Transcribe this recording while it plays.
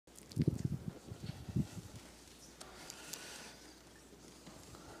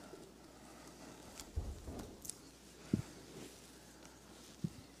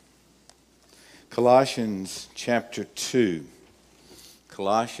Colossians chapter 2.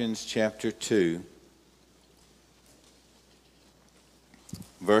 Colossians chapter 2,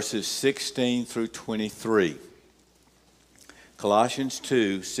 verses 16 through 23. Colossians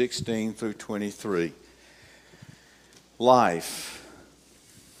 2, 16 through 23. Life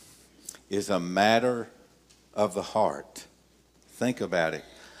is a matter of the heart. Think about it.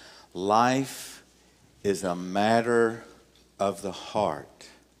 Life is a matter of the heart.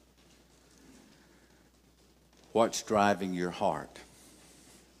 What's driving your heart?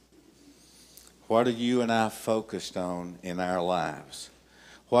 What are you and I focused on in our lives?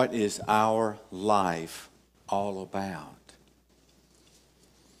 What is our life all about?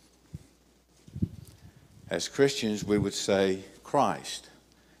 As Christians, we would say Christ.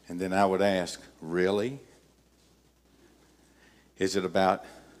 And then I would ask, really? Is it about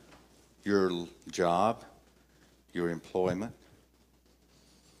your job, your employment,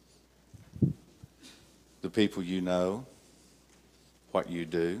 the people you know, what you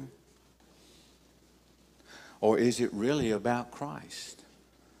do? Or is it really about Christ?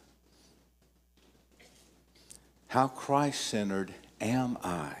 How Christ-centered am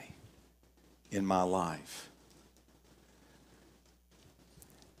I in my life?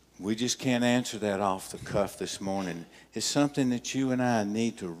 We just can't answer that off the cuff this morning. It's something that you and I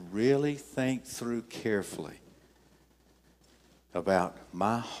need to really think through carefully about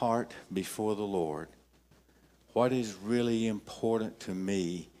my heart before the Lord. What is really important to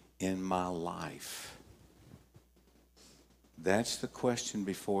me in my life? That's the question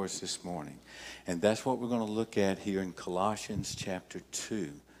before us this morning. And that's what we're going to look at here in Colossians chapter 2,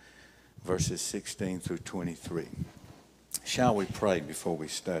 verses 16 through 23. Shall we pray before we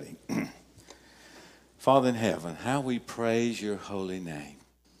study? Father in heaven, how we praise your holy name.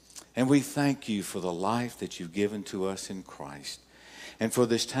 And we thank you for the life that you've given to us in Christ, and for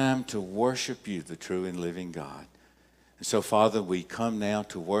this time to worship you, the true and living God. And so, Father, we come now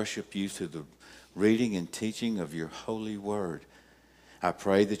to worship you through the reading and teaching of your holy word. I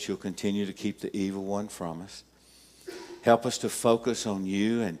pray that you'll continue to keep the evil one from us. Help us to focus on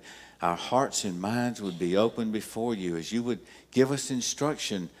you, and our hearts and minds would be open before you as you would give us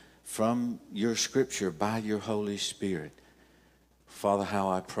instruction from your scripture by your Holy Spirit. Father, how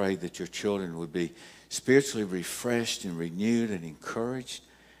I pray that your children would be spiritually refreshed and renewed and encouraged,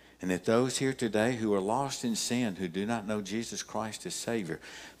 and that those here today who are lost in sin, who do not know Jesus Christ as Savior,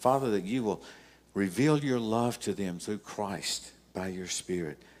 Father, that you will reveal your love to them through Christ by your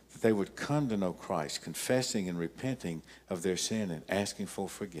Spirit, that they would come to know Christ, confessing and repenting of their sin and asking for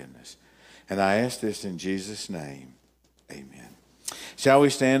forgiveness. And I ask this in Jesus' name. Amen. Shall we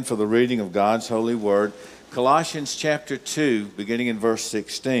stand for the reading of God's holy word? Colossians chapter 2, beginning in verse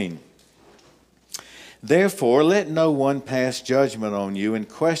 16. Therefore, let no one pass judgment on you in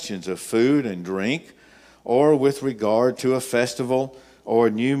questions of food and drink, or with regard to a festival, or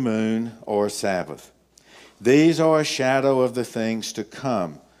a new moon, or a Sabbath. These are a shadow of the things to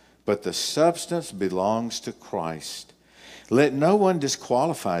come, but the substance belongs to Christ. Let no one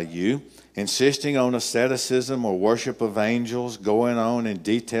disqualify you, insisting on asceticism or worship of angels, going on in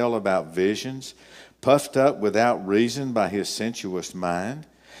detail about visions, puffed up without reason by his sensuous mind,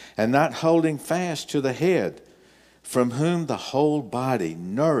 and not holding fast to the head, from whom the whole body,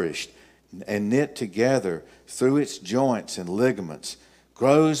 nourished and knit together through its joints and ligaments,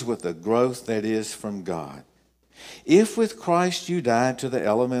 grows with the growth that is from God. If with Christ you died to the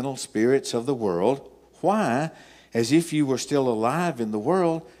elemental spirits of the world, why, as if you were still alive in the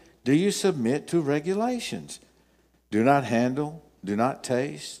world, do you submit to regulations? Do not handle, do not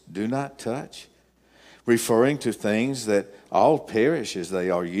taste, do not touch, referring to things that all perish as they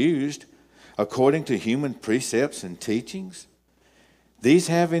are used, according to human precepts and teachings? These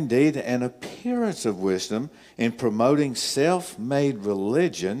have indeed an appearance of wisdom in promoting self-made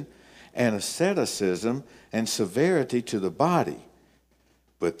religion and asceticism and severity to the body,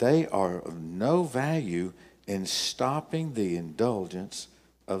 but they are of no value in stopping the indulgence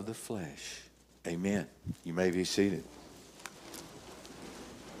of the flesh. Amen. You may be seated.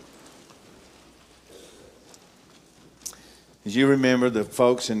 As you remember, the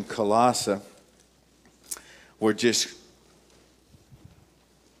folks in Colossae were just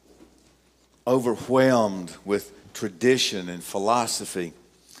overwhelmed with tradition and philosophy,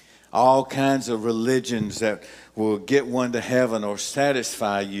 all kinds of religions that will get one to heaven or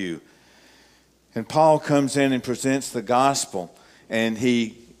satisfy you. And Paul comes in and presents the gospel, and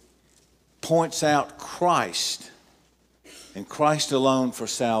he points out Christ and Christ alone for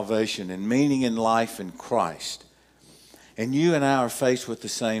salvation and meaning in life in Christ. And you and I are faced with the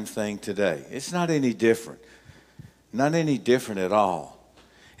same thing today. It's not any different. Not any different at all.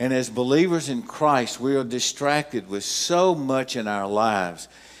 And as believers in Christ, we are distracted with so much in our lives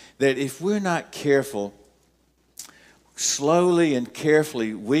that if we're not careful, slowly and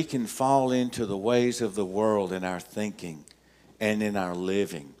carefully, we can fall into the ways of the world in our thinking and in our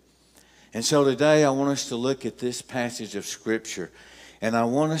living. And so today I want us to look at this passage of Scripture, and I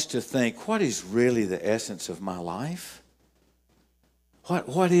want us to think, what is really the essence of my life?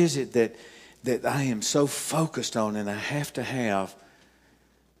 What is it that I am so focused on and I have to have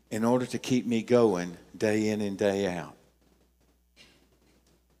in order to keep me going day in and day out?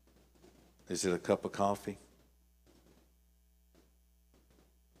 Is it a cup of coffee?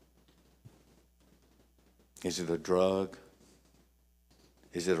 Is it a drug?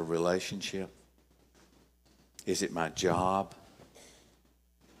 Is it a relationship? Is it my job?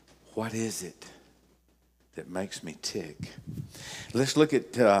 What is it that makes me tick? Let's look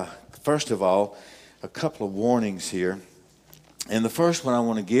at, first of all, a couple of warnings here. And the first one I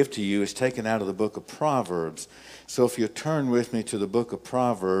want to give to you is taken out of the book of Proverbs. So if you'll turn with me to the book of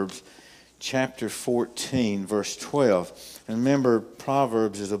Proverbs, chapter 14, verse 12. And remember,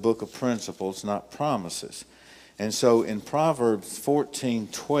 Proverbs is a book of principles, not promises. And so in Proverbs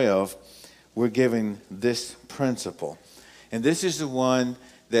 14:12, we're giving this principle. And this is the one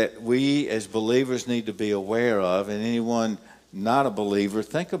that we as believers need to be aware of. And anyone not a believer,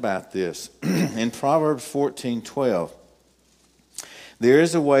 think about this. In Proverbs 14:12, there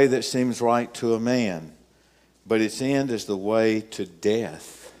is a way that seems right to a man, but its end is the way to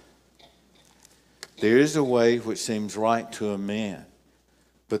death. There is a way which seems right to a man,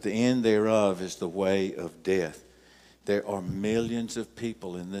 but the end thereof is the way of death. There are millions of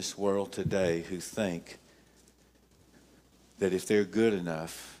people in this world today who think that if they're good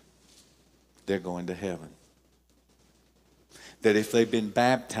enough, they're going to heaven. That if they've been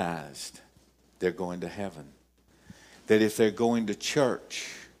baptized, they're going to heaven. That if they're going to church,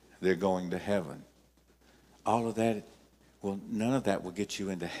 they're going to heaven. All of that, well, none of that will get you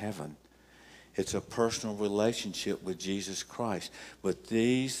into heaven. It's a personal relationship with Jesus Christ. But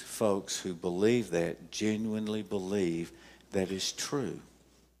these folks who believe that genuinely believe that is true.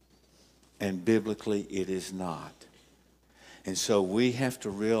 And biblically, it is not. And so we have to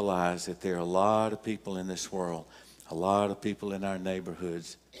realize that there are a lot of people in this world, a lot of people in our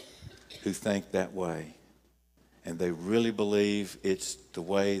neighborhoods who think that way. And they really believe it's the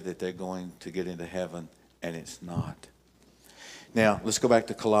way that they're going to get into heaven, and it's not. Now, let's go back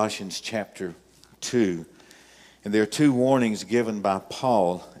to Colossians chapter 2. And there are two warnings given by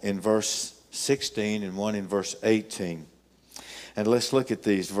Paul in verse 16 and one in verse 18. And let's look at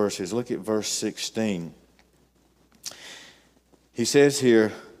these verses. Look at verse 16. He says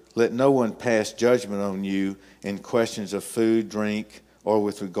here, let no one pass judgment on you in questions of food, drink, or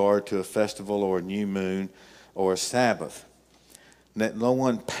with regard to a festival or a new moon or a Sabbath. Let no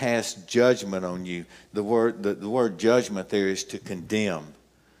one pass judgment on you. The word judgment there is to condemn.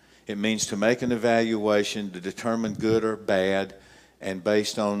 It means to make an evaluation, to determine good or bad, and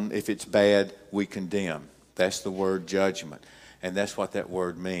based on if it's bad, we condemn. That's the word judgment, and that's what that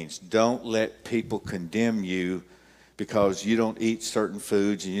word means. Don't let people condemn you because you don't eat certain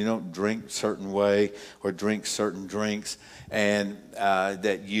foods and you don't drink a certain way or drink certain drinks, and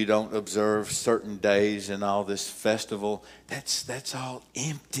that you don't observe certain days and all this festival. That's all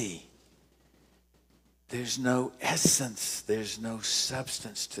empty. There's no essence. There's no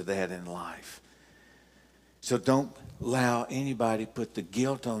substance to that in life. So don't allow anybody put the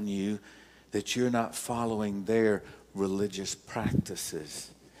guilt on you that you're not following their religious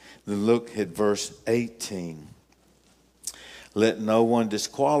practices. Look at verse 18. Let no one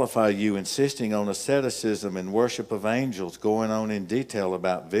disqualify you, insisting on asceticism and worship of angels, going on in detail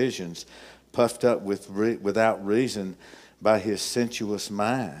about visions, puffed up without reason by his sensuous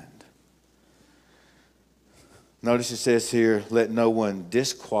mind. Notice it says here, let no one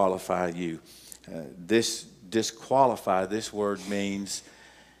disqualify you. This word means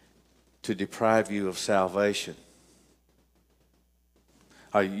to deprive you of salvation.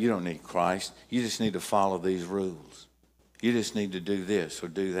 Oh, you don't need Christ. You just need to follow these rules. You just need to do this or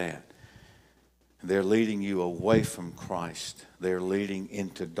do that. They're leading you away from Christ. They're leading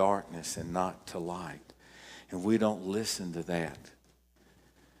into darkness and not to light. And we don't listen to that.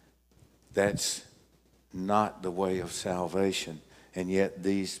 That's not the way of salvation. And yet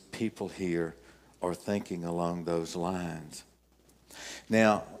these people here are thinking along those lines.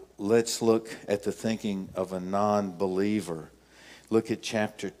 Now, let's look at the thinking of a non-believer. Look at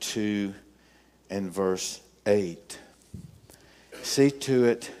chapter 2 and verse 8. See to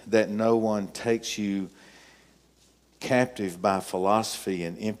it that no one takes you captive by philosophy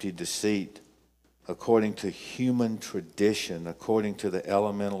and empty deceit according to human tradition, according to the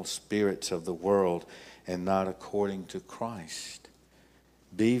elemental spirits of the world, and not according to Christ.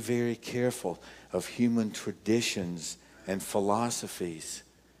 Be very careful of human traditions and philosophies.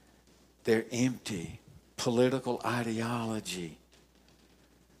 They're empty. Political ideology.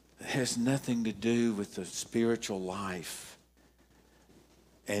 It has nothing to do with the spiritual life.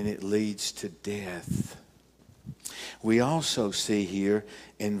 And it leads to death. We also see here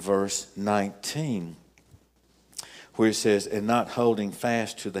in verse 19 where it says, and not holding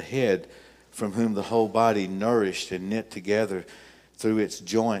fast to the head, from whom the whole body nourished and knit together through its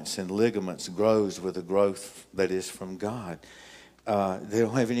joints and ligaments grows with a growth that is from God. They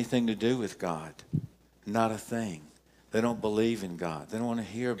don't have anything to do with God. Not a thing. They don't believe in God. They don't want to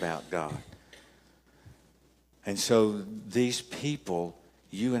hear about God. And so these people,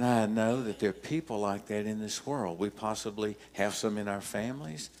 you and I know that there are people like that in this world. We possibly have some in our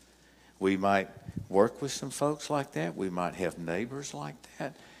families. We might work with some folks like that. We might have neighbors like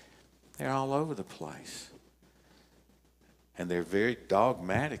that. They're all over the place. And they're very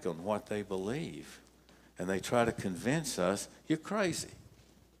dogmatic on what they believe. And they try to convince us, you're crazy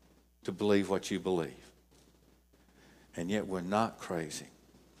to believe what you believe. And yet we're not crazy.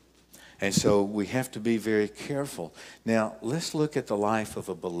 And so we have to be very careful. Now, let's look at the life of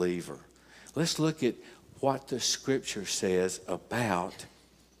a believer. Let's look at what the Scripture says about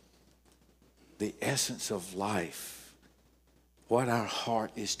the essence of life, what our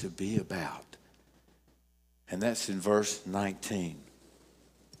heart is to be about. And that's in verse 19.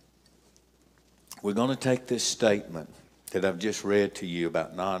 We're going to take this statement that I've just read to you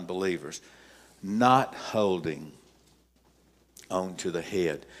about non-believers, not holding on to the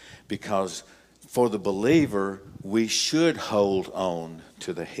head. Because for the believer, we should hold on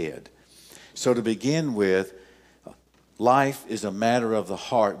to the head. So to begin with, life is a matter of the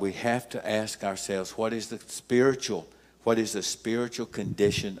heart. We have to ask ourselves, what is the spiritual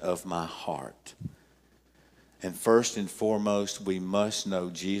condition of my heart? And first and foremost, we must know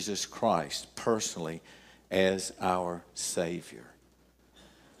Jesus Christ personally as our Savior.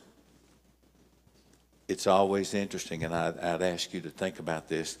 It's always interesting, and I'd ask you to think about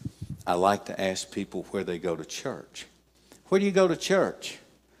this. I like to ask people where they go to church. Where do you go to church?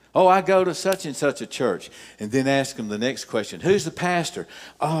 Oh, I go to such and such a church. And then ask them the next question. Who's the pastor?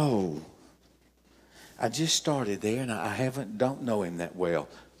 Oh, I just started there and I don't know him that well.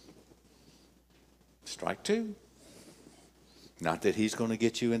 Strike two. Not that he's going to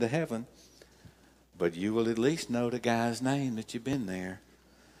get you into heaven, but you will at least know the guy's name that you've been there.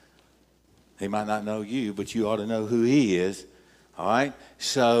 He might not know you, but you ought to know who he is. All right?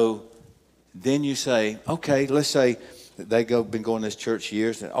 So then you say, okay, let's say been going to this church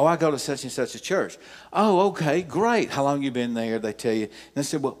years. And, I go to such and such a church. Oh, okay, great. How long you been there? They tell you. And they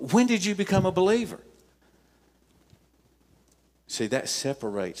say, well, when did you become a believer? See, that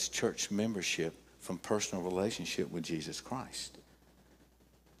separates church membership from personal relationship with Jesus Christ.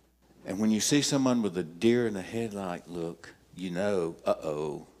 And when you see someone with a deer in the headlight look, you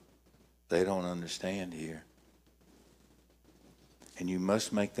know, they don't understand here. And you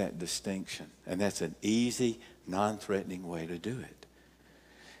must make that distinction. And that's an easy, non-threatening way to do it.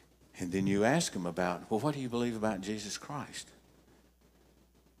 And then you ask them about, well, what do you believe about Jesus Christ?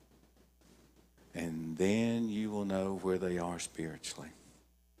 And then you will know where they are spiritually.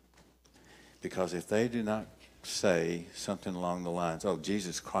 Because if they do not say something along the lines, oh,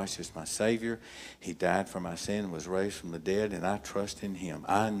 Jesus Christ is my Savior. He died for my sin and was raised from the dead, and I trust in him.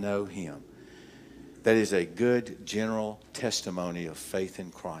 I know him. That is a good general testimony of faith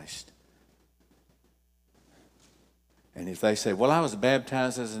in Christ. And if they say, well, I was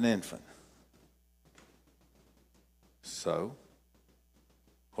baptized as an infant. So,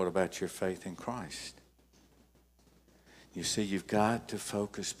 what about your faith in Christ? You see, you've got to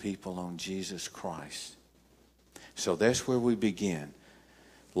focus people on Jesus Christ. So that's where we begin.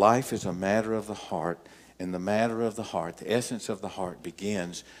 Life is a matter of the heart, and the matter of the heart, the essence of the heart,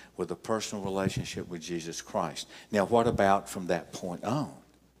 begins with a personal relationship with Jesus Christ. Now, what about from that point on?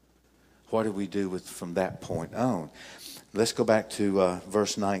 What do we do from that point on? Let's go back to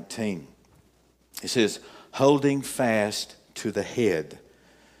verse 19. It says, holding fast to the head.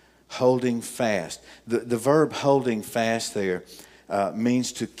 Holding fast. The verb holding fast there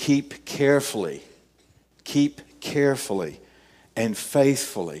means to keep carefully and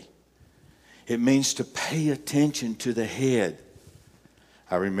faithfully. It means to pay attention to the head.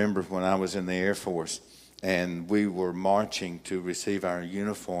 I remember when I was in the Air Force and we were marching to receive our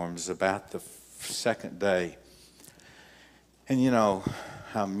uniforms about the second day. And you know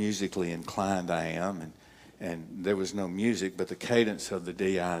how musically inclined I am, and there was no music but the cadence of the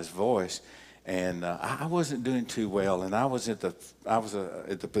DI's voice. And I wasn't doing too well, and I was at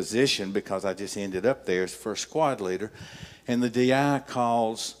the position because I just ended up there as first squad leader, and the DI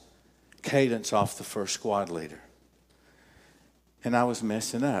calls Cadence off the first squad leader, and I was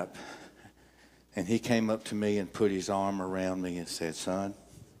messing up, and he came up to me and put his arm around me and said, "Son,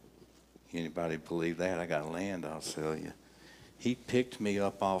 anybody believe that? I got land, I'll sell you." He picked me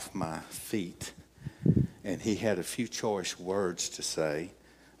up off my feet, and he had a few choice words to say,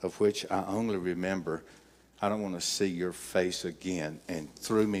 of which I only remember, "I don't want to see your face again," and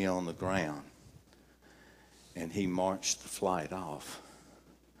threw me on the ground. And he marched the flight off.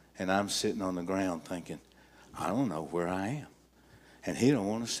 And I'm sitting on the ground thinking, I don't know where I am. And he don't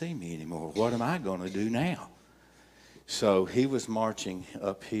want to see me anymore. What am I going to do now? So he was marching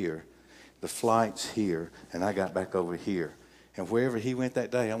up here. The flight's here, and I got back over here. And wherever he went that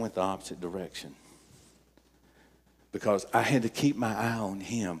day, I went the opposite direction. Because I had to keep my eye on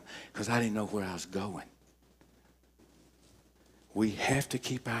him because I didn't know where I was going. We have to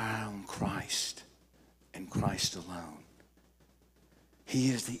keep our eye on Christ and Christ alone. He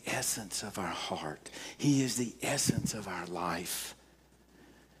is the essence of our heart. He is the essence of our life.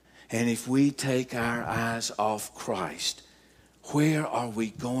 And if we take our eyes off Christ, where are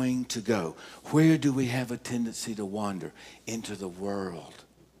we going to go? Where do we have a tendency to wander? Into the world,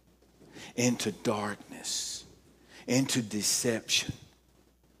 into darkness, into deception,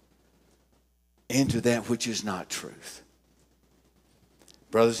 into that which is not truth.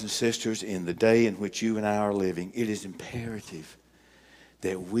 Brothers and sisters, in the day in which you and I are living, it is imperative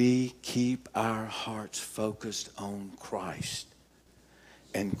that we keep our hearts focused on Christ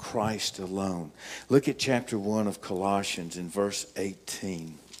and Christ alone. Look at chapter 1 of Colossians in verse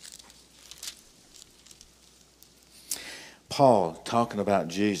 18. Paul talking about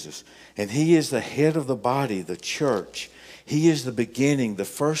Jesus. And he is the head of the body, the church. He is the beginning, the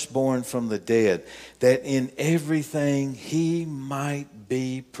firstborn from the dead, that in everything he might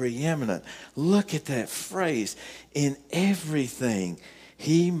be preeminent. Look at that phrase. In everything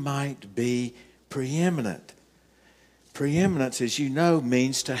he might be preeminent. Preeminence, as you know,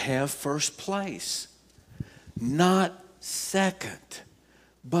 means to have first place. Not second,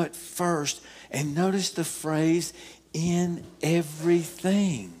 but first. And notice the phrase, in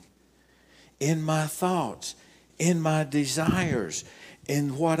everything. In my thoughts, in my desires,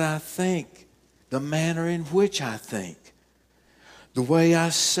 in what I think, the manner in which I think, the way I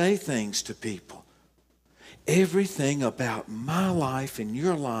say things to people. Everything about my life and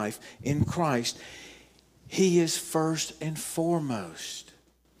your life in Christ, he is first and foremost.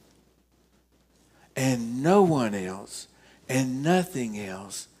 And no one else and nothing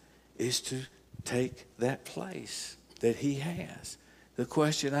else is to take that place that he has. The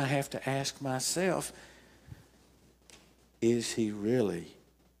question I have to ask myself, is he really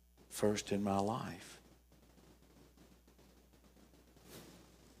first in my life?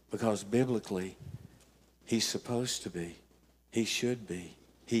 Because biblically, he's supposed to be. He should be.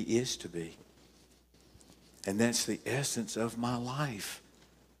 He is to be. And that's the essence of my life.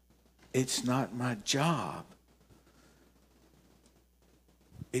 It's not my job.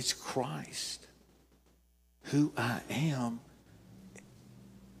 It's Christ. Who I am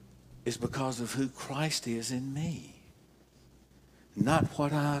is because of who Christ is in me. Not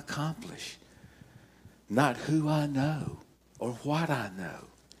what I accomplish. Not who I know or what I know.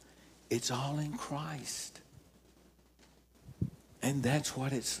 It's all in Christ. And that's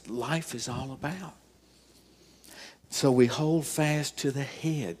what life is all about. So we hold fast to the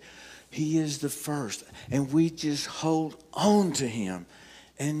head. He is the first. And we just hold on to him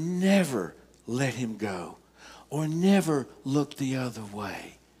and never let him go or never look the other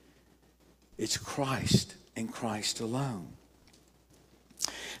way. It's Christ and Christ alone.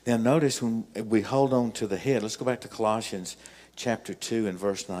 Now notice when we hold on to the head, let's go back to Colossians chapter 2 and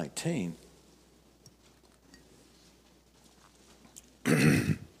verse 19.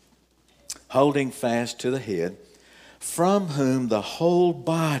 Holding fast to the head, from whom the whole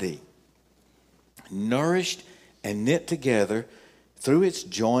body, nourished and knit together through its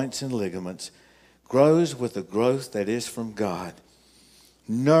joints and ligaments, grows with the growth that is from God.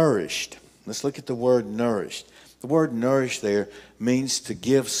 Nourished. Let's look at the word nourished. The word nourished there means to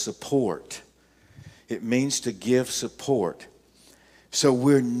give support. It means to give support. So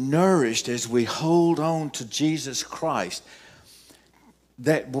we're nourished as we hold on to Jesus Christ.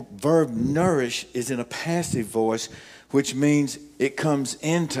 That verb nourish is in a passive voice, which means it comes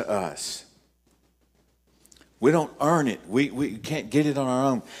into us. We don't earn it. We can't get it on our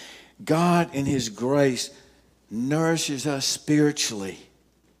own. God in his grace nourishes us spiritually.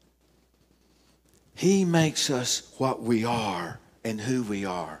 He makes us what we are and who we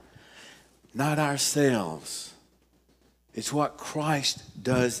are. not ourselves. It's what Christ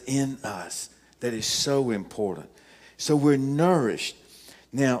does in us that is so important. So we're nourished.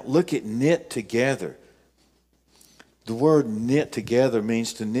 Now, look at knit together. The word knit together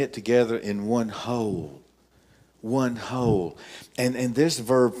means to knit together in one whole. One whole. And this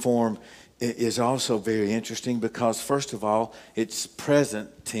verb form is also very interesting because, first of all, it's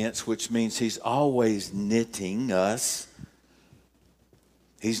present tense, which means he's always knitting us.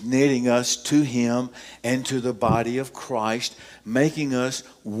 He's knitting us to him and to the body of Christ, making us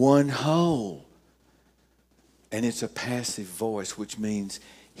one whole. And it's a passive voice, which means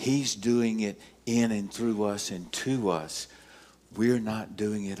he's doing it in and through us and to us. We're not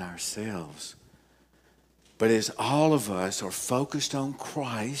doing it ourselves. But as all of us are focused on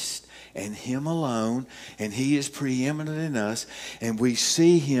Christ and him alone, and he is preeminent in us, and we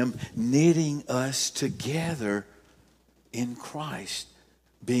see him knitting us together in Christ,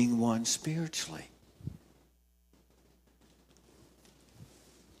 being one spiritually.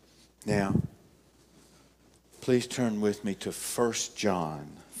 Now, please turn with me to 1 John.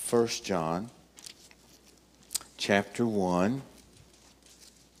 1 John chapter 1.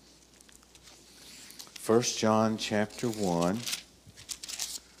 1 John chapter 1.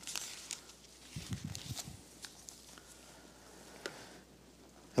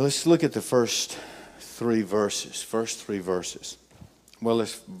 Now let's look at the first three verses. Well,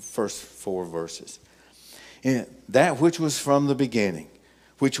 first 4 verses. And that which was from the beginning,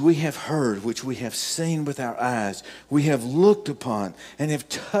 which we have heard, which we have seen with our eyes, we have looked upon and have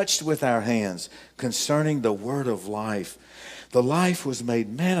touched with our hands concerning the word of life. The life was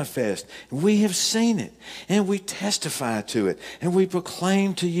made manifest. We have seen it, and we testify to it, and we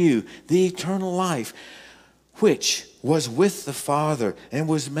proclaim to you the eternal life, which was with the Father and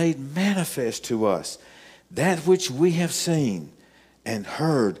was made manifest to us. That which we have seen and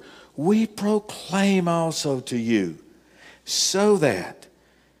heard, we proclaim also to you, so that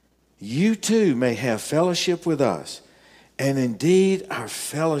you too may have fellowship with us. And indeed, our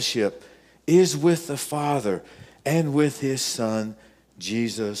fellowship is with the Father and with his Son,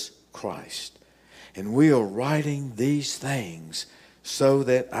 Jesus Christ. And we are writing these things so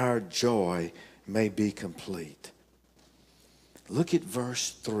that our joy may be complete. Look at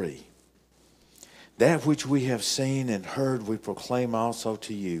verse 3. That which we have seen and heard we proclaim also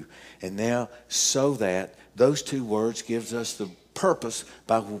to you. And now, so that, those two words gives us the purpose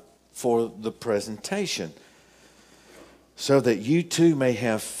for the presentation. So that you too may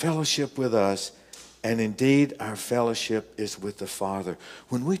have fellowship with us, and indeed our fellowship is with the Father.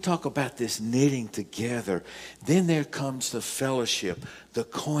 When we talk about this knitting together, then there comes the fellowship, the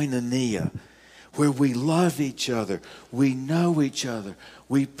koinonia, where we love each other, we know each other,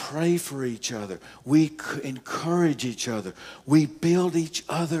 we pray for each other, we encourage each other, we build each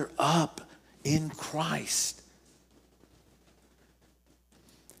other up in Christ.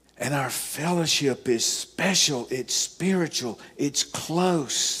 And our fellowship is special, it's spiritual, it's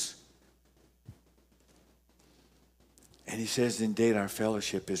close. And he says, indeed, our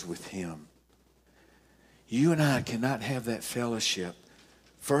fellowship is with him. You and I cannot have that fellowship,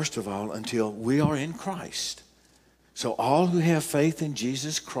 first of all, until we are in Christ. So all who have faith in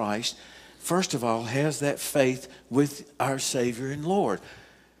Jesus Christ, first of all, has that faith with our Savior and Lord.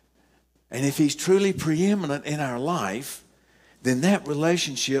 And if he's truly preeminent in our life, then that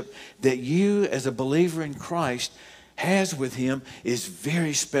relationship that you as a believer in Christ has with him is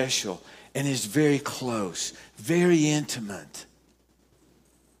very special and is very close, very intimate.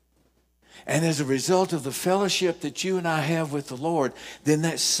 And as a result of the fellowship that you and I have with the Lord, then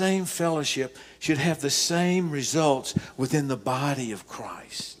that same fellowship should have the same results within the body of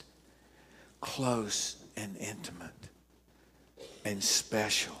Christ. Close and intimate and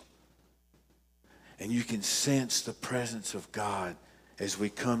special. And you can sense the presence of God as we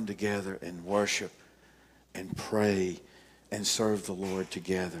come together and worship and pray and serve the Lord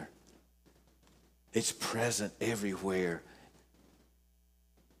together. It's present everywhere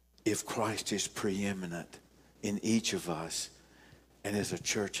if Christ is preeminent in each of us and as a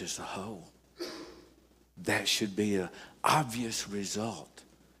church as a whole. That should be an obvious result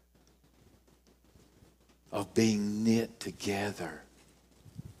of being knit together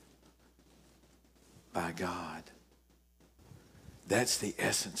by God. That's the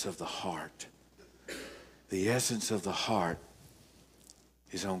essence of the heart. The essence of the heart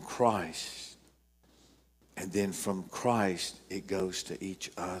is on Christ. And then from Christ, it goes to each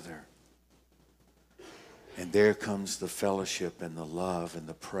other. And there comes the fellowship and the love and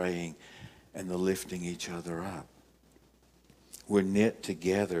the praying and the lifting each other up. We're knit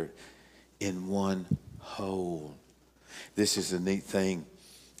together in one whole. This is a neat thing.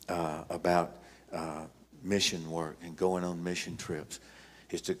 about mission work and going on mission trips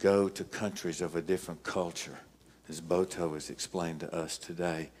is to go to countries of a different culture, as Boto has explained to us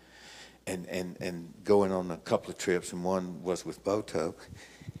today. And going on a couple of trips, and one was with Boto.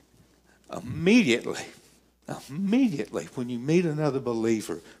 Immediately, when you meet another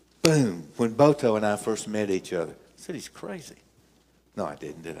believer, boom, when Boto and I first met each other, I said, he's crazy. No, I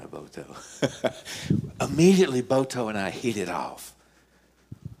didn't, did I, Boto? Immediately, Boto and I hit it off.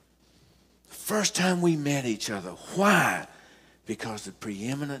 First time we met each other. Why? Because the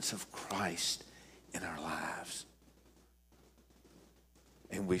preeminence of Christ in our lives.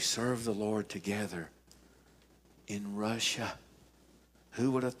 And we serve the Lord together in Russia.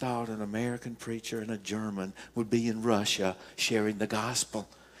 Who would have thought an American preacher and a German would be in Russia sharing the gospel?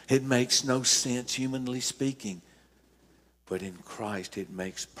 It makes no sense, humanly speaking. But in Christ, it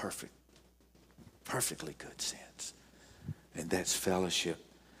makes perfectly good sense. And that's fellowship.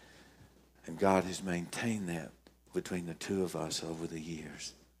 And God has maintained that between the two of us over the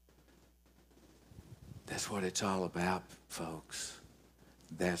years. That's what it's all about, folks.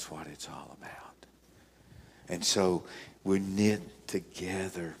 That's what it's all about. And so we're knit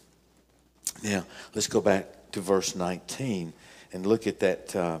together. Now, let's go back to verse 19 and look at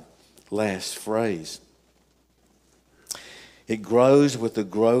that last phrase. It grows with the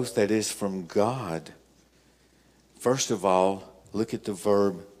growth that is from God. First of all, look at the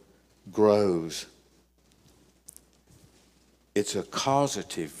verb grows. It's a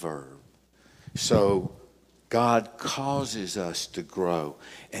causative verb. So God causes us to grow.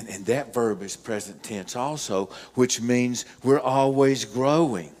 And that verb is present tense also, which means we're always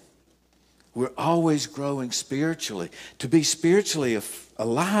growing. We're always growing spiritually. To be spiritually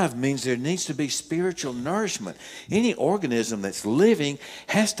alive means there needs to be spiritual nourishment. Any organism that's living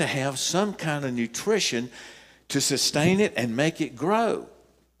has to have some kind of nutrition to sustain it and make it grow.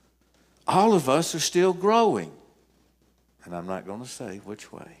 All of us are still growing. And I'm not going to say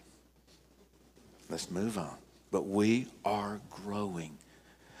which way. Let's move on. But we are growing.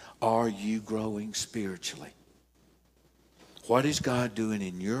 Are you growing spiritually? What is God doing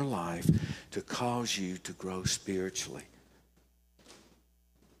in your life to cause you to grow spiritually?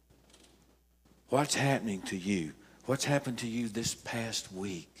 What's happening to you? What's happened to you this past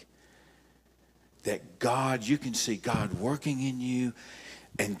week? That God, you can see God working in you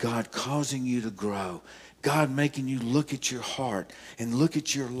and God causing you to grow. God making you look at your heart and look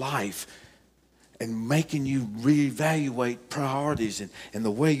at your life and making you reevaluate priorities and the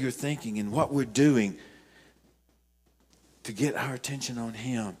way you're thinking and what we're doing to get our attention on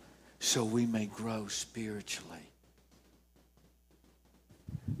Him so we may grow spiritually.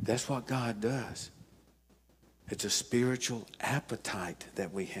 That's what God does. It's a spiritual appetite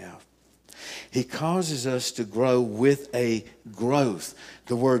that we have. He causes us to grow with a growth.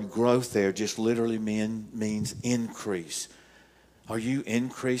 The word growth there just literally means increase. Are you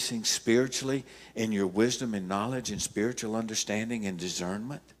increasing spiritually in your wisdom and knowledge and spiritual understanding and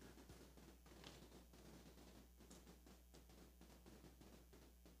discernment?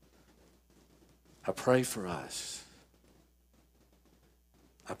 I pray for us.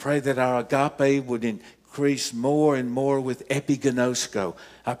 I pray that our agape would increase more and more with epigenosko.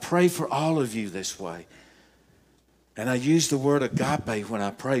 I pray for all of you this way. And I use the word agape when I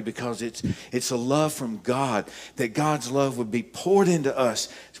pray because it's a love from God, that God's love would be poured into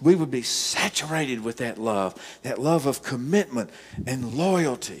us. We would be saturated with that love of commitment and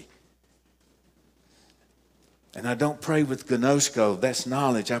loyalty. And I don't pray with gnosko, that's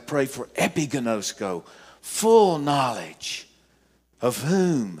knowledge. I pray for epignosko, full knowledge of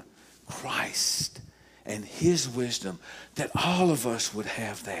whom? Christ and His wisdom, that all of us would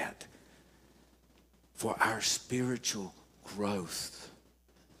have that for our spiritual growth,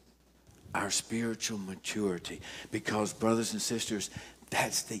 our spiritual maturity. Because, brothers and sisters,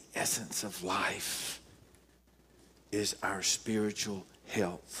 that's the essence of life, is our spiritual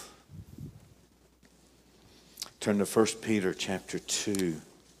health. Turn to 1 Peter chapter 2.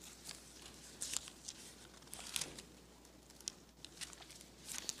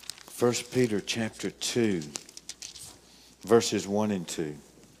 1 Peter chapter 2, verses 1 and 2.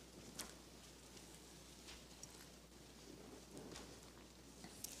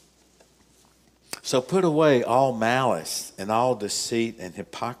 So put away all malice and all deceit and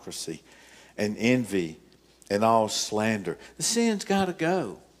hypocrisy and envy and all slander. The sin's got to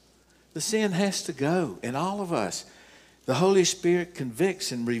go. The sin has to go in all of us. The Holy Spirit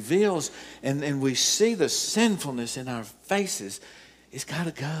convicts and reveals, and we see the sinfulness in our faces. It's got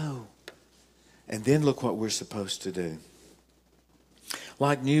to go. And then look what we're supposed to do.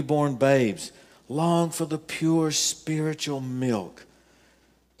 Like newborn babes, long for the pure spiritual milk,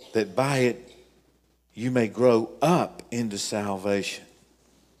 that by it you may grow up into salvation.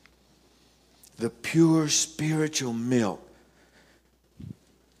 The pure spiritual milk.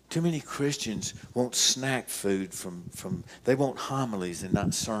 Too many Christians want snack food they want homilies and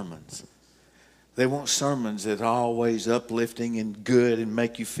not sermons. They want sermons that are always uplifting and good and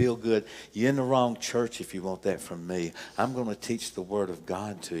make you feel good. You're in the wrong church if you want that from me. I'm going to teach the Word of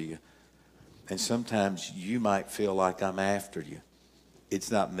God to you. And sometimes you might feel like I'm after you.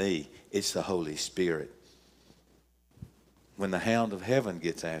 It's not me. It's the Holy Spirit. When the hound of heaven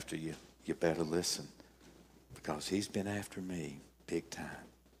gets after you, you better listen. Because he's been after me big time.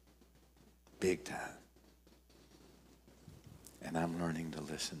 Big time. And I'm learning to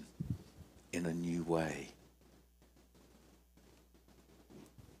listen in a new way.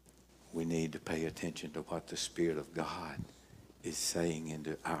 We need to pay attention to what the Spirit of God is saying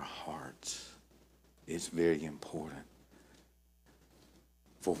into our hearts. It's very important.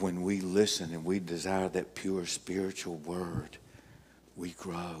 For when we listen and we desire that pure spiritual word, we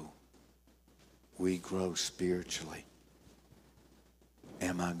grow. We grow spiritually.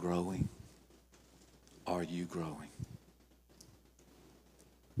 Am I growing? Are you growing?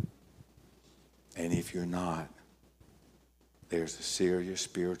 And if you're not, there's a serious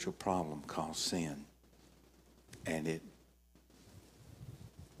spiritual problem called sin. And it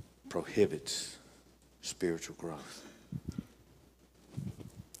prohibits spiritual growth.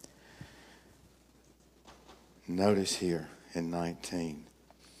 Notice here in 19,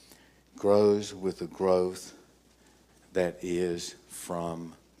 grows with the growth that is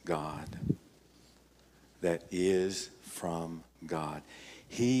from God. That is from God.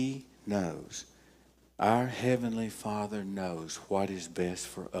 He knows. Our Heavenly Father knows what is best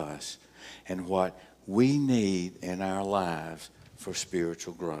for us and what we need in our lives for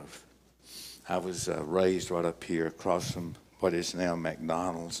spiritual growth. I was raised right up here across from what is now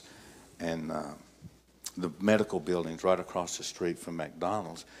McDonald's, and the medical building's right across the street from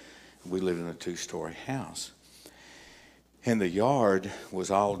McDonald's. We lived in a 2-story house. And the yard was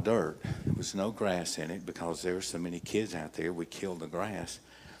all dirt. There was no grass in it because there were so many kids out there. We killed the grass.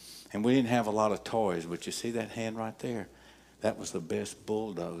 And we didn't have a lot of toys, but you see that hand right there? That was the best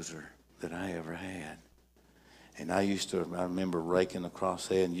bulldozer that I ever had. And I remember raking across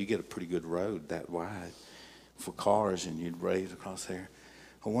there, and you get a pretty good road that wide for cars, and you'd raise across there.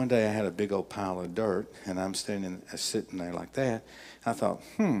 Well, one day I had a big old pile of dirt, and I'm sitting there like that. I thought,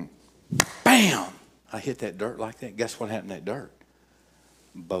 bam! I hit that dirt like that. Guess what happened to that dirt?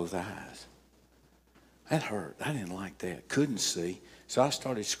 Both eyes. That hurt. I didn't like that. Couldn't see. So I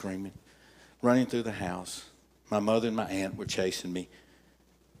started screaming, running through the house. My mother and my aunt were chasing me.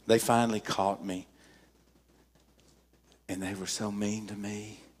 They finally caught me. And they were so mean to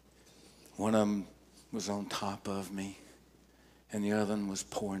me. One of them was on top of me. And the other one was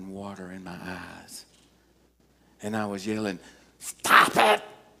pouring water in my eyes. And I was yelling, "Stop it!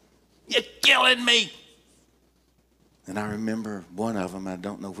 You're killing me!" And I remember one of them, I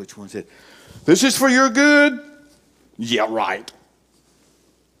don't know which one, said, "This is for your good." "Yeah, right."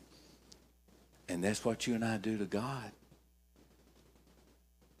 And that's what you and I do to God.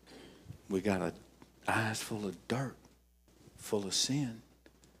 We got eyes full of dirt, full of sin.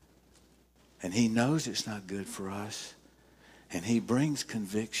 And he knows it's not good for us. And he brings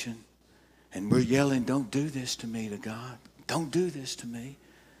conviction. And we're yelling, "Don't do this to me," to God. "Don't do this to me."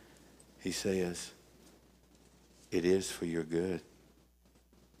 He says, "It is for your good.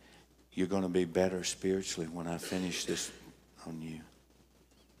 You're going to be better spiritually when I finish this on you."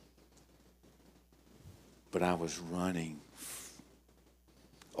 But I was running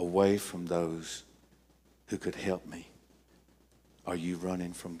away from those who could help me. Are you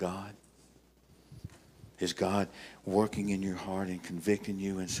running from God? Is God working in your heart and convicting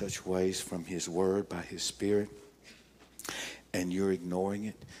you in such ways from his word, by his Spirit, and you're ignoring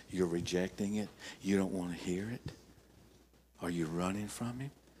it, you're rejecting it, you don't want to hear it? Are you running from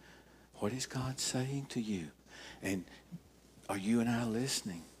him? What is God saying to you? And are you and I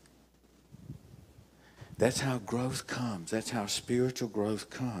listening? That's how growth comes. That's how spiritual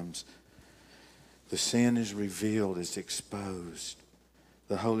growth comes. The sin is revealed, it's exposed.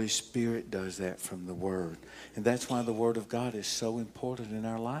 The Holy Spirit does that from the Word. And that's why the Word of God is so important in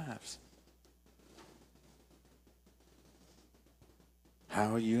our lives.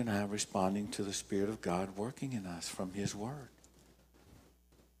 How are you and I responding to the Spirit of God working in us from his Word?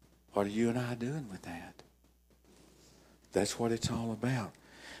 What are you and I doing with that? That's what it's all about.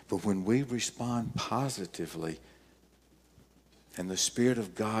 But when we respond positively, and the Spirit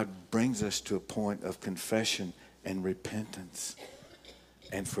of God brings us to a point of confession and repentance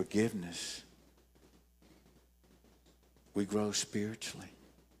and forgiveness, we grow spiritually.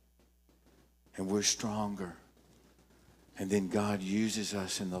 and we're stronger. And then God uses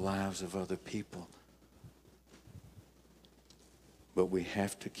us in the lives of other people. But we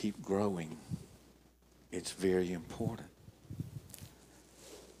have to keep growing. It's very important.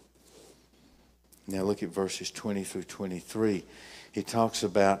 Now look at verses 20 through 23. He talks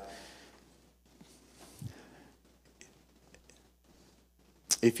about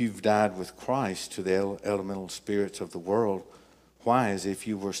if you've died with Christ to the elemental spirits of the world, why, as if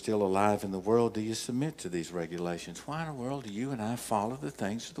you were still alive in the world, do you submit to these regulations? Why in the world do you and I follow the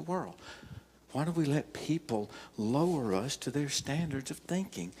things of the world? Why do we let people lower us to their standards of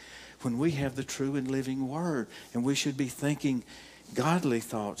thinking when we have the true and living Word, and we should be thinking godly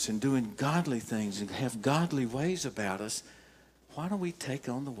thoughts and doing godly things and have godly ways about us? Why don't we take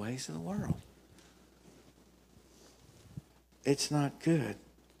on the ways of the world? It's not good.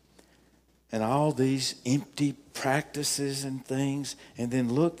 And all these empty practices and things. And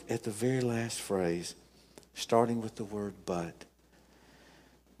then look at the very last phrase, starting with the word but.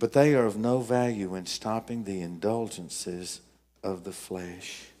 But they are of no value in stopping the indulgences of the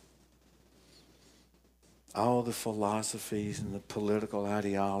flesh. All the philosophies and the political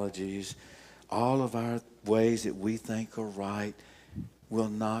ideologies, all of our ways that we think are right, will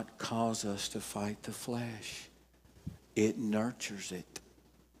not cause us to fight the flesh. It nurtures it.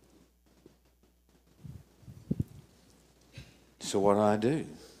 So what do?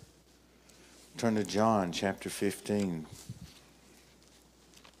 Turn to John chapter 15.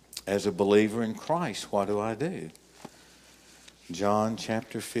 As a believer in Christ, what do? John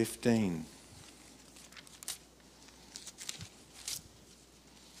chapter 15.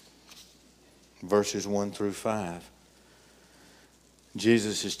 Verses 1 through 5.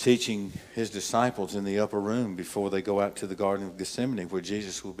 Jesus is teaching his disciples in the upper room before they go out to the Garden of Gethsemane, where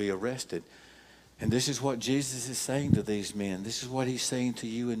Jesus will be arrested. And this is what Jesus is saying to these men. This is what he's saying to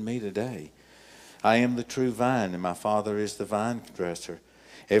you and me today. I am the true vine, and my Father is the vine dresser.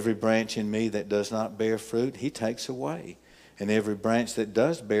 Every branch in me that does not bear fruit, he takes away. And every branch that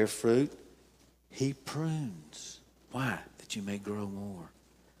does bear fruit, he prunes. Why? That you may grow more.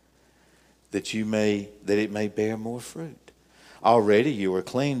 That it may bear more fruit. Already you are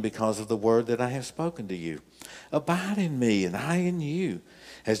clean because of the word that I have spoken to you. Abide in me, and I in you.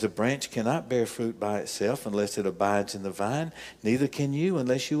 As the branch cannot bear fruit by itself unless it abides in the vine, neither can you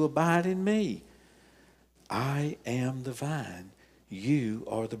unless you abide in me. I am the vine, you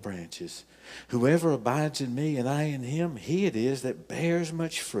are the branches. Whoever abides in me and I in him, he it is that bears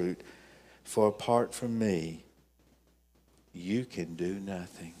much fruit. For apart from me, you can do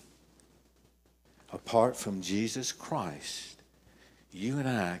nothing. Apart from Jesus Christ, you and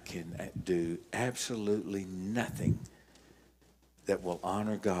I can do absolutely nothing that will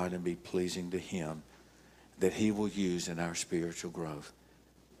honor God and be pleasing to him, that he will use in our spiritual growth.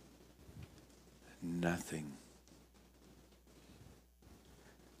 Nothing.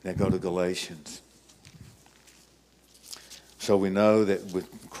 Now go to Galatians. So we know that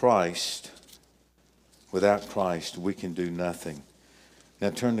with Christ, without Christ, we can do nothing.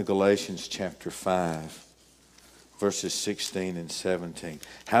 Now turn to Galatians chapter 5, verses 16 and 17.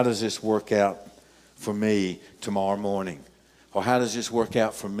 How does this work out for me tomorrow morning? Or how does this work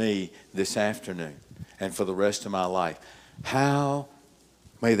out for me this afternoon and for the rest of my life? How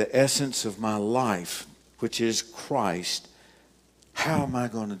may the essence of my life, which is Christ, how am I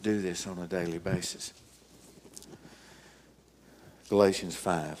going to do this on a daily basis? Galatians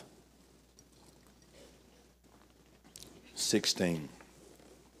 5, 16.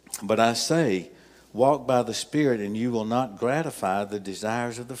 But I say, walk by the Spirit, and you will not gratify the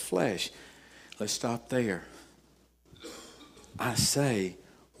desires of the flesh. Let's stop there. I say,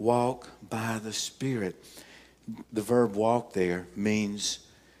 walk by the Spirit. The verb walk there means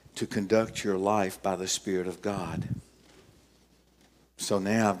to conduct your life by the Spirit of God. So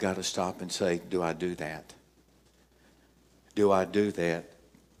now I've got to stop and say, do I do that? Do I do that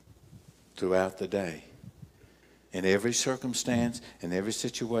throughout the day? In every circumstance, in every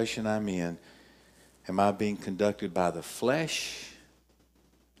situation I'm in, am I being conducted by the flesh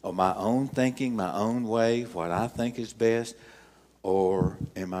or my own thinking, my own way, what I think is best? Or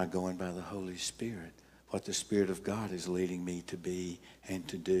am I going by the Holy Spirit, what the Spirit of God is leading me to be and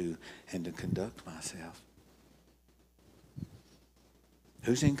to do and to conduct myself?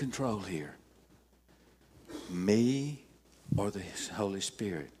 Who's in control here? Me or the Holy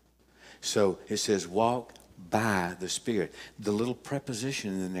Spirit? So it says walk by the Spirit. The little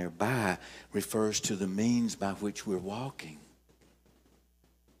preposition in there, by, refers to the means by which we're walking.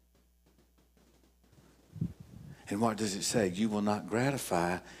 And what does it say? You will not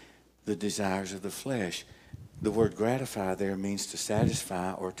gratify the desires of the flesh. The word gratify there means to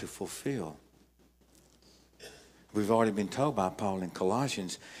satisfy or to fulfill. We've already been told by Paul in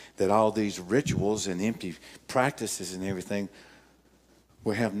Colossians that all these rituals and empty practices and everything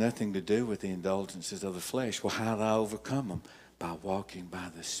will have nothing to do with the indulgences of the flesh. Well, how do I overcome them? By walking by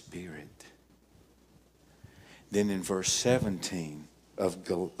the Spirit. Then in verse 17 of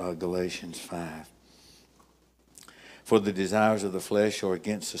Galatians 5, for the desires of the flesh are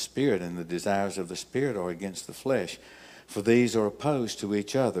against the Spirit, and the desires of the Spirit are against the flesh. For these are opposed to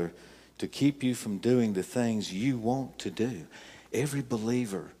each other, to keep you from doing the things you want to do. Every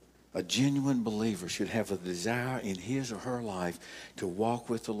believer, a genuine believer, should have a desire in his or her life to walk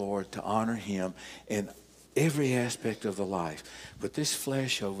with the Lord, to honor Him in every aspect of the life. But this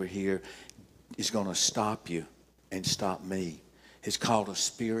flesh over here is going to stop you and stop me. It's called a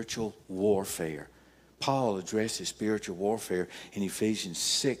spiritual warfare. Paul addresses spiritual warfare in Ephesians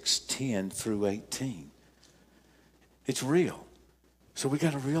 6:10 through 18. It's real. So we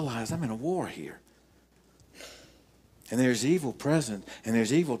got to realize I'm in a war here. And there's evil present, and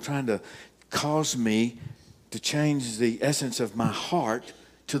there's evil trying to cause me to change the essence of my heart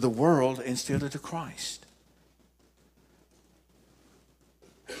to the world instead of to Christ.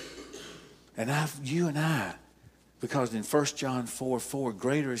 And you and I, because in 1 John 4:4,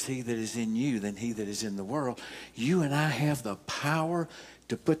 greater is He that is in you than he that is in the world, you and I have the power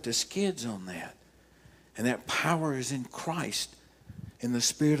to put the skids on that. And that power is in Christ, in the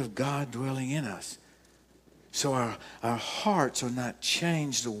Spirit of God dwelling in us. So our hearts are not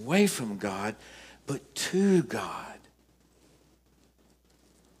changed away from God, but to God.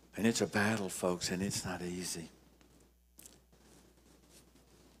 And it's a battle, folks, and it's not easy.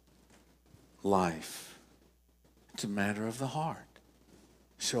 Life, it's a matter of the heart.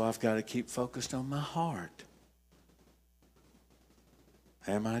 So I've got to keep focused on my heart.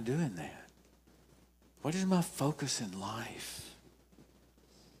 Am I doing that? What is my focus in life?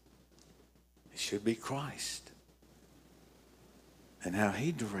 It should be Christ and how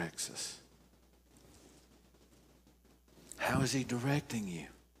He directs us. How is He directing you?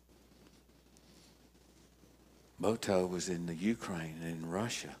 Boto was in the Ukraine and in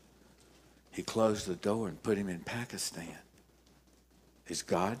Russia. He closed the door and put him in Pakistan. Is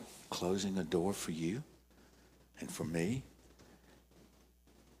God closing a door for you and for me?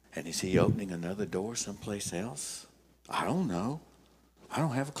 And is He opening another door someplace else? I don't know. I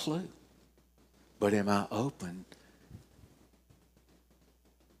don't have a clue. But am I open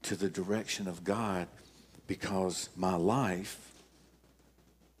to the direction of God because my life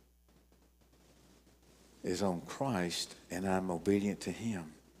is on Christ and I'm obedient to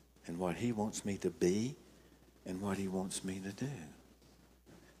Him and what He wants me to be and what He wants me to do?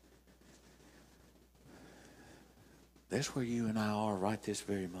 That's where you and I are right this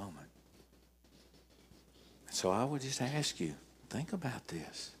very moment. So I would just ask you, think about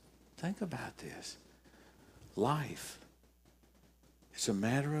this. Think about this. Life, it's a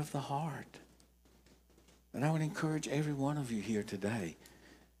matter of the heart. And I would encourage every one of you here today,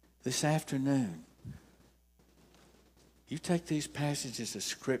 this afternoon, you take these passages of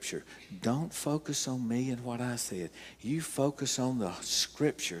Scripture. Don't focus on me and what I said. You focus on the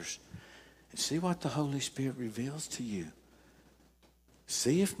Scriptures and see what the Holy Spirit reveals to you.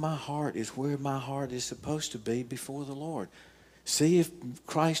 See if my heart is where my heart is supposed to be before the Lord. See if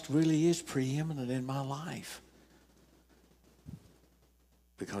Christ really is preeminent in my life.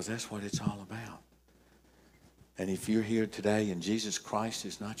 Because that's what it's all about. And if you're here today and Jesus Christ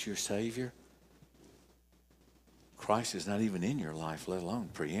is not your Savior, Christ is not even in your life, let alone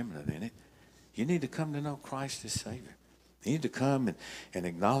preeminent in it, you need to come to know Christ as Savior. You need to come and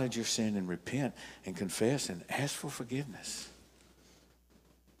acknowledge your sin and repent and confess and ask for forgiveness.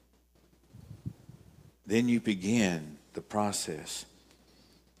 Then you begin the process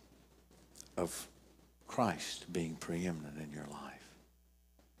of Christ being preeminent in your life.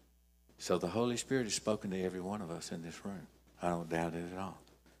 So the Holy Spirit has spoken to every one of us in this room. I don't doubt it at all.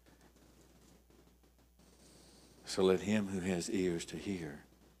 So let him who has ears to hear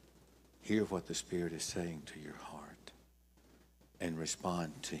what the Spirit is saying to your heart and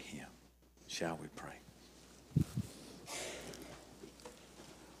respond to Him. Shall we pray?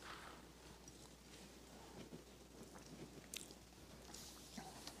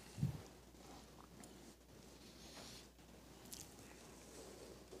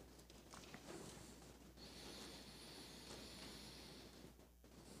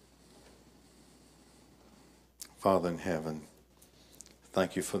 Father in heaven,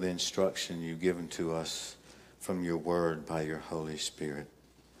 thank you for the instruction you've given to us from your word by your Holy Spirit.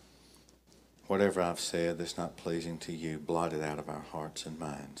 Whatever I've said that's not pleasing to you, blot it out of our hearts and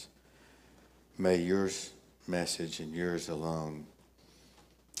minds. May your message and yours alone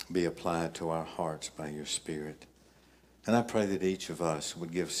be applied to our hearts by your Spirit. And I pray that each of us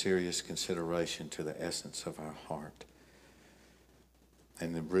would give serious consideration to the essence of our heart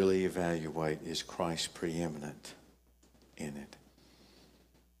and then really evaluate, is Christ preeminent in it?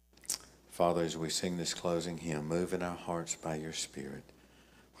 Father, as we sing this closing hymn, move in our hearts by your Spirit.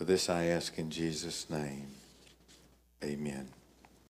 For this I ask in Jesus' name. Amen.